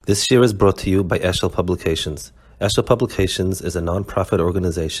This year is brought to you by Eshel Publications. Eshel Publications is a non-profit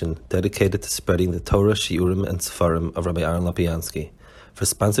organization dedicated to spreading the Torah, Shiurim, and Sefarim of Rabbi Aaron Lapiansky. For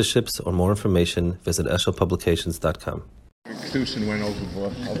sponsorships or more information, visit eshelpublications.com. Inclusion went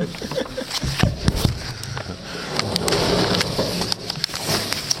overboard.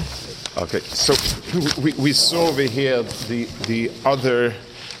 Okay, so we saw over here the other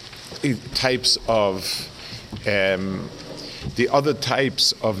types of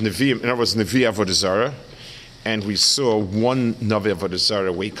Nevi'im. In other words, Nevi Avodah Zarah, and we saw one Navi Avodah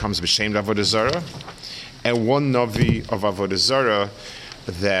Zarah where he comes b'shem Avodah Zarah, and one Navi of Avodah Zarah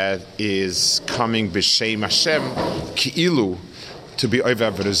that is coming b'shem Hashem ki'ilu to be over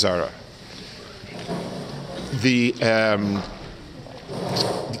Avodah Zarah.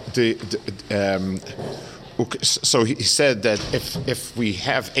 So he said that if we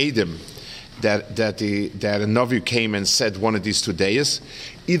have Adam, that a Navi came and said one of these 2 days,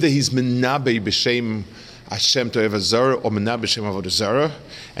 either he's menabe b'shem Hashem to Avodah Zarah or menabe b'shem Avodah Zarah,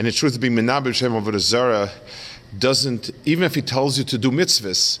 and the truth being menabe b'shem Avodah Zarah doesn't, even if he tells you to do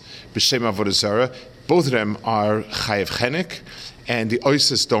mitzvahs b'shem Avodah Zarah, both of them are chayev chenek, and the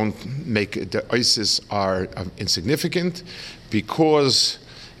oises the oises are insignificant because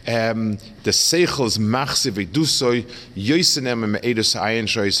the seichels machziv edusoy yosenem me'edus ayin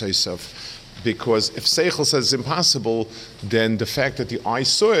shoysoisav. Because if seichel says it's impossible, then the fact that the eye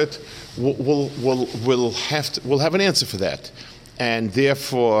saw it will have an answer for that, and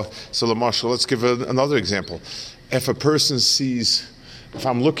therefore, so Lamashal, let's give another example. If a person sees, if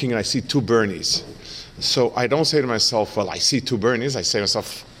I'm looking and I see 2 Bernies, so I don't say to myself, well, I see 2 Bernies. I say to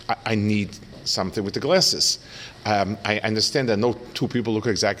myself, I need something with the glasses. I understand that no 2 people look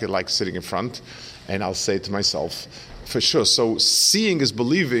exactly like sitting in front, and I'll say to myself, for sure. So seeing is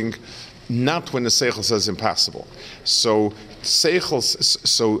believing, not when the seichel says impossible. So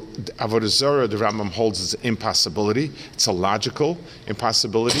Avodah Zarah, the Rambam holds is an impossibility. It's a logical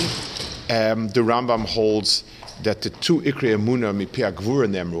impossibility. The Rambam holds that the 2 Ikrei Emunah Mipei Gvura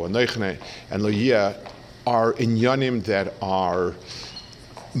Nemru, Anoichne and Loyia, are inyanim that are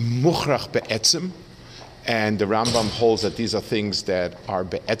muchrach be'etzim, and the Rambam holds that these are things that are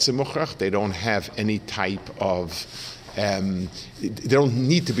be'etzim muchrach. They don't have any type of they don't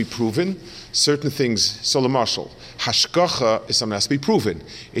need to be proven. Certain things, so l'mashal, hashgacha is something that has to be proven.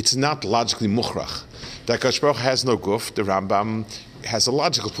 It's not logically muchrach. That Akash Baruch has no guf. The Rambam has a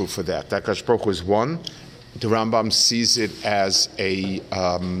logical proof for that. That Akash Baruch is one. The Rambam sees it as a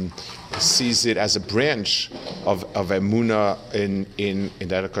branch of emunah in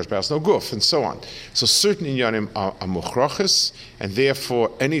that Akash Baruch has no guf, and so on. So certain inyanim are muchrachis, and therefore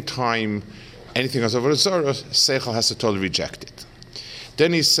anytime anything has over Zorah, Seichel has to totally reject it.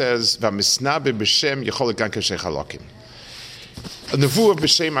 Then he says, "V'misnabe b'shem yechol gan k'shei chalakim." A nevuah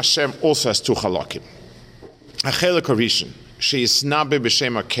b'shem Hashem also has 2 chalakim. Hachelek harishon sheyisnabe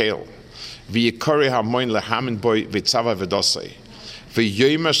b'shem hakel v'yikore hamoin lehamin boy v'tzava v'dosei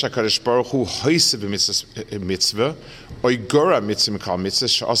v'yoyma shakadosh baruch hu hoise b'mitzvah oigora mitzvah mikal mitzvah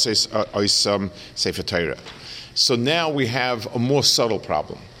she'osei oisam sefer Torah. So now we have a more subtle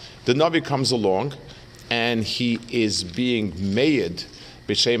problem. The Navi comes along, and he is being made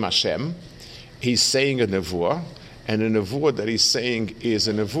b'shem Hashem. He's saying a nevuah, and a nevuah that he's saying is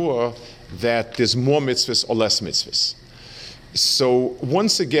a nevuah that there's more mitzvahs or less mitzvahs. So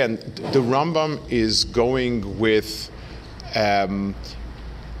once again, the Rambam is going with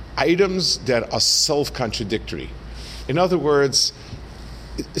items that are self-contradictory. In other words,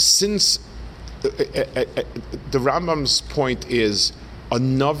 since the Rambam's point is, a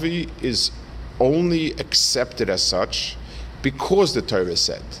Navi is only accepted as such because the Torah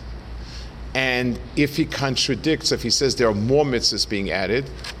said. And if he contradicts, if he says there are more mitzvahs being added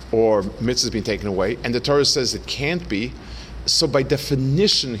or mitzvahs being taken away, and the Torah says it can't be, so by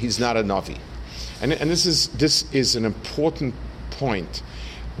definition he's not a Navi. And this is an important point.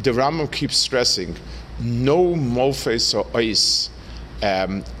 The Rambam keeps stressing, no mofes or ois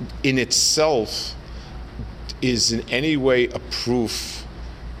in itself is in any way a proof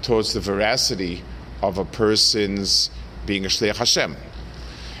towards the veracity of a person's being a Shliach Hashem.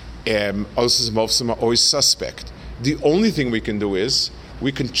 Always suspect. The only thing we can do is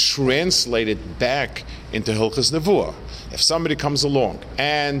we can translate it back into Hilchas Nevuah. If somebody comes along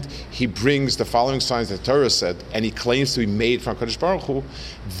and he brings the following signs that the Torah said, and he claims to be made from Kadosh Baruch Hu,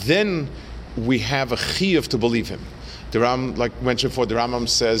 then we have a chiyuv to believe him. The Ram, like mentioned before, the Rambam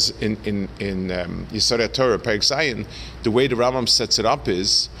says in Yisodei Torah, Perek Zayin, the way the Rambam sets it up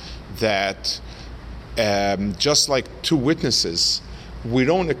is that just like 2 witnesses, we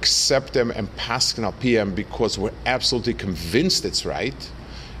don't accept them and paskin al piyam because we're absolutely convinced it's right.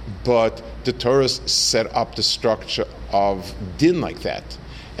 but the Torah set up the structure of din like that.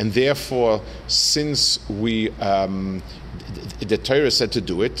 And therefore, since the Torah said to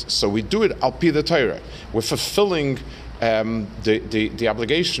do it, so we do it al pi the Torah. We're fulfilling the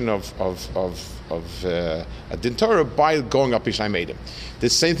obligation of a din Torah by going up Yishai Medim. The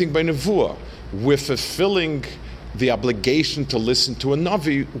same thing by Nevuah. We're fulfilling the obligation to listen to a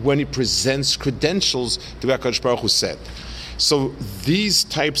Navi when he presents credentials to what HaKadosh Baruch Hu said. So these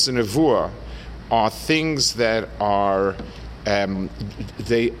types of Nevuah are things that are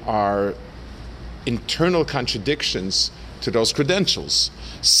they are internal contradictions to those credentials.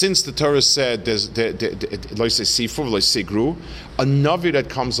 Since the Torah said there's a Navi that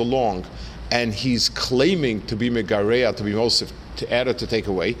comes along and he's claiming to be Megareah, to be Mosif, to add or to take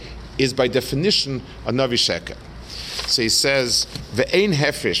away, is by definition a Navi Sheker. So he says, "Ve'ein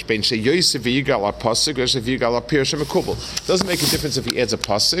hefresh ben sheYosef v'yigal apasik or sheYigal apir shemekubel." Doesn't make a difference if he adds a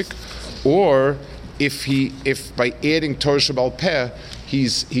pasik, or if by adding Torah Shebal Peh,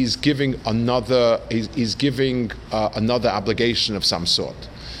 he's giving another another obligation of some sort.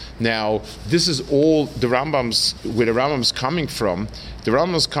 Now, this is all where the Rambam's coming from. The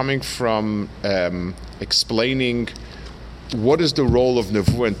Rambam's coming from explaining what is the role of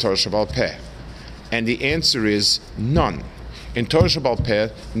Nevuah in Torah Shebal Peh. And the answer is none. In Torah Shebal Peh,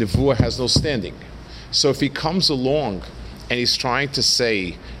 Nevuah has no standing. So if he comes along and he's trying to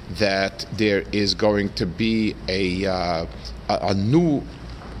say that there is going to be a new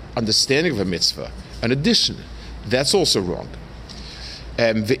understanding of a mitzvah, an addition, that's also wrong.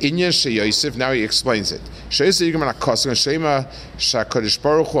 The Inyan sheYosef, now he explains it.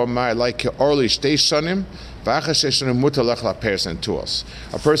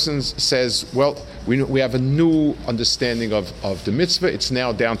 A person says, well, we have a new understanding of the mitzvah. It's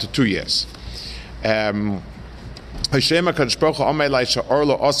now down to 2 years. Or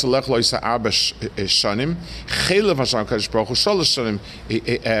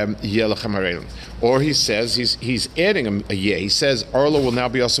he says he's adding a year. He says Arlo will now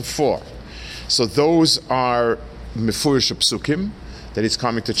be also 4. So those are mefurish psukim that it's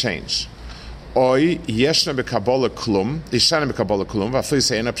coming to change. Oy yeshna bekabala klum, ishana bekabala klum,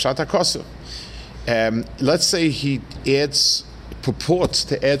 v'aflisayna pshat hakosu. Let's say he purports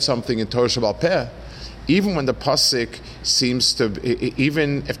to add something in Torah Shebal Peh, even when the pasuk seems to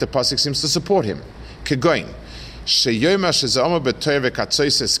support him. Kegoin sheyoma shezama b'toyer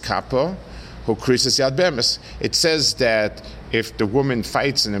v'katzoyses kapo who krises yad bemis. It says that if the woman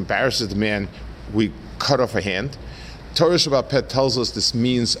fights and embarrasses the man, we cut off her hand. Torah Shebal Peh tells us this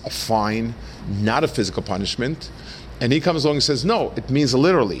means a fine, not a physical punishment. And he comes along and says, no, it means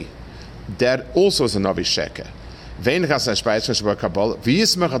literally. That also is a Navi Sheker. He's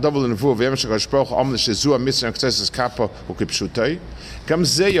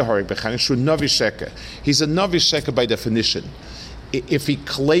a Navi Sheker by definition. If he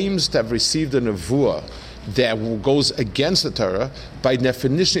claims to have received a Nevuah that goes against the Torah, by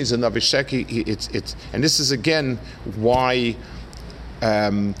definition he's a Navi Sheker. And this is again why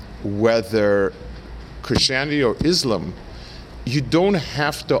whether Christianity or Islam, you don't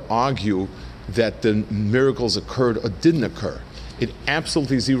have to argue that the miracles occurred or didn't occur. It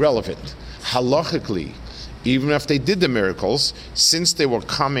absolutely is irrelevant. Halachically, even if they did the miracles, since they were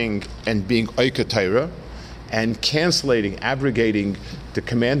coming and being Oika Torah and abrogating the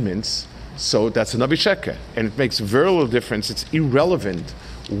commandments, so that's a Navi Sheker. And it makes very little difference. It's irrelevant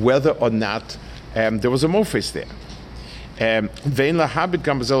whether or not there was a mofis there.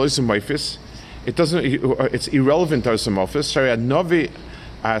 It doesn't. It's irrelevant to some office. Sorry, a Navi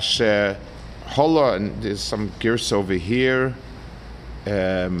asher hola, and there's some gears over here.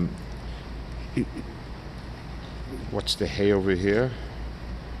 What's the hay over here?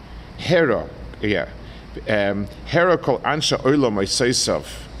 Hera, yeah. Hera kol ansha oilo moiseisav.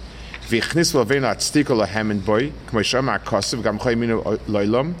 V'chnis v'avena atztiko lahem in boy. K'moisham ha'kosiv gam choyminu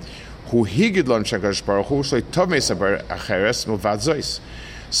loylom. Hu higid lon shakadosh baruch hu shloi tov meisaber acheres milvad zois.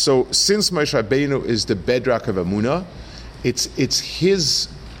 So since Moshe Rabbeinu is the bedrock of Emunah, it's his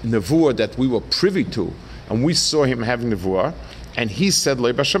nevuah that we were privy to, and we saw him having nevuah, and he said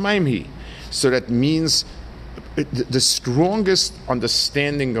Lo b'shamayim hi. So that means the strongest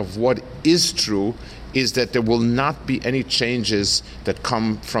understanding of what is true is that there will not be any changes that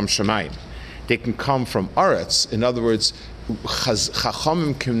come from Shemayim. They can come from Aretz. In other words,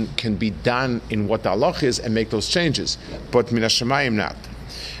 Chachamim can be done in what the halach is and make those changes, but Min HaShemayim not.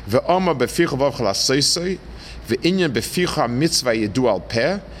 Ve'oma beficha vavcha lasoisoi, ve'inyan beficha mitzvah yedu al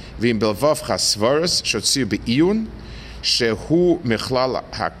peh, ve'im belvavcha svaras shotziu be'iyun, shehu michlal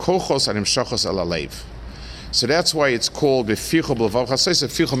ha'kochos animshachos al alev. So that's why it's called the Ficha B'Levav Chasais.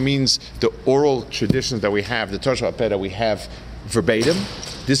 Ficha means the oral traditions that we have, the Torah that we have verbatim.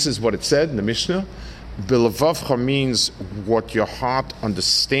 This is what it said in the Mishnah. B'Levavcha means what your heart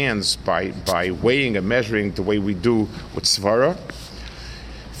understands by weighing and measuring the way we do with Svara.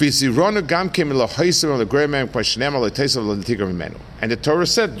 And the Torah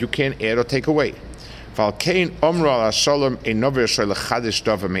said you can't add or take away.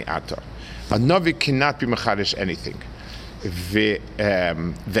 A Navi cannot be mechadish anything.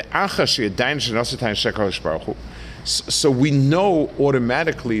 So we know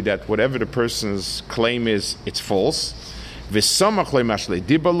automatically that whatever the person's claim is, it's false. Now,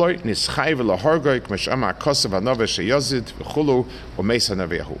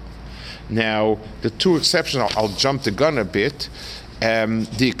 the two exceptions, I'll jump the gun a bit.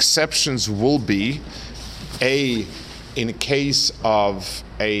 The exceptions will be in case of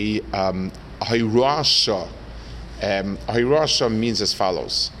a hirasha. Hirasha means as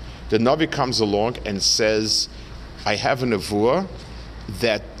follows. The Navi comes along and says, I have a nevuah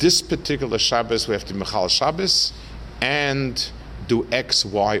that this particular Shabbos we have to Mechal Shabbos and do X,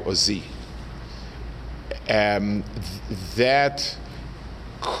 Y, or Z. That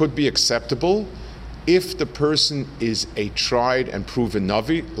could be acceptable if the person is a tried and proven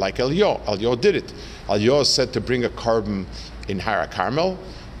Navi, like Eliyahu. Eliyahu did it. Eliyahu said to bring a carbon in Hara Carmel.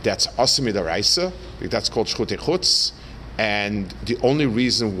 That's Asim Midaraisa. That's called Shchutei Chutz. And the only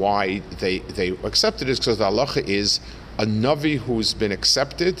reason why they accepted it is because the halacha is a Navi who's been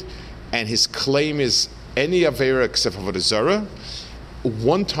accepted and his claim is any Avera except for the Zara,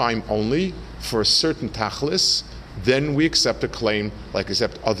 one time only for a certain tachlis, then we accept a claim like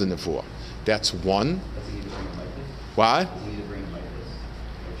accept other nevuah. That's one. Does he need to bring a microwave? What? Does he need to bring a microwave?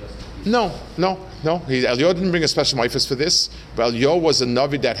 No. Eliyahu didn't bring a special mifas for this, but Eliyahu was a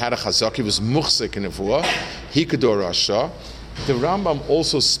Navi that had a chazak. He was muchzik in nevuah. He could do a rasha. The Rambam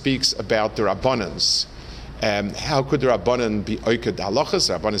also speaks about the Rabbanans. How could the Rabbanan be oiked halachas?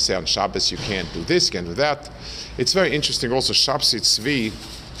 The Rabbanan say on Shabbos you can't do this, you can't do that. It's very interesting. Also, Shabsi Tzvi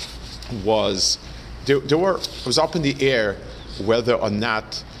was it was up in the air whether or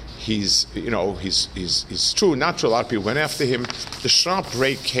not he's true, not true. A lot of people went after him. The sharp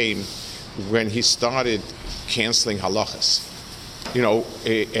break came when he started canceling halachas.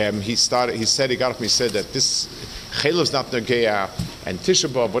 He said he got up and he said that this Chayla is not Nageya and Tisha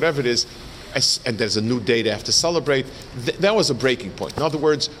B'Av, whatever it is, and there's a new day they have to celebrate. That was a breaking point. In other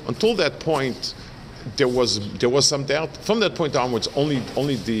words, until that point, there was some doubt. From that point onwards, only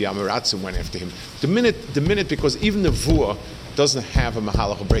the Amiratzim went after him. The minute, because even the Vua doesn't have a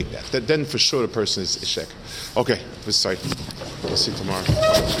Mahalach break that, then for sure the person is Shek. Okay, this side. We'll see you tomorrow.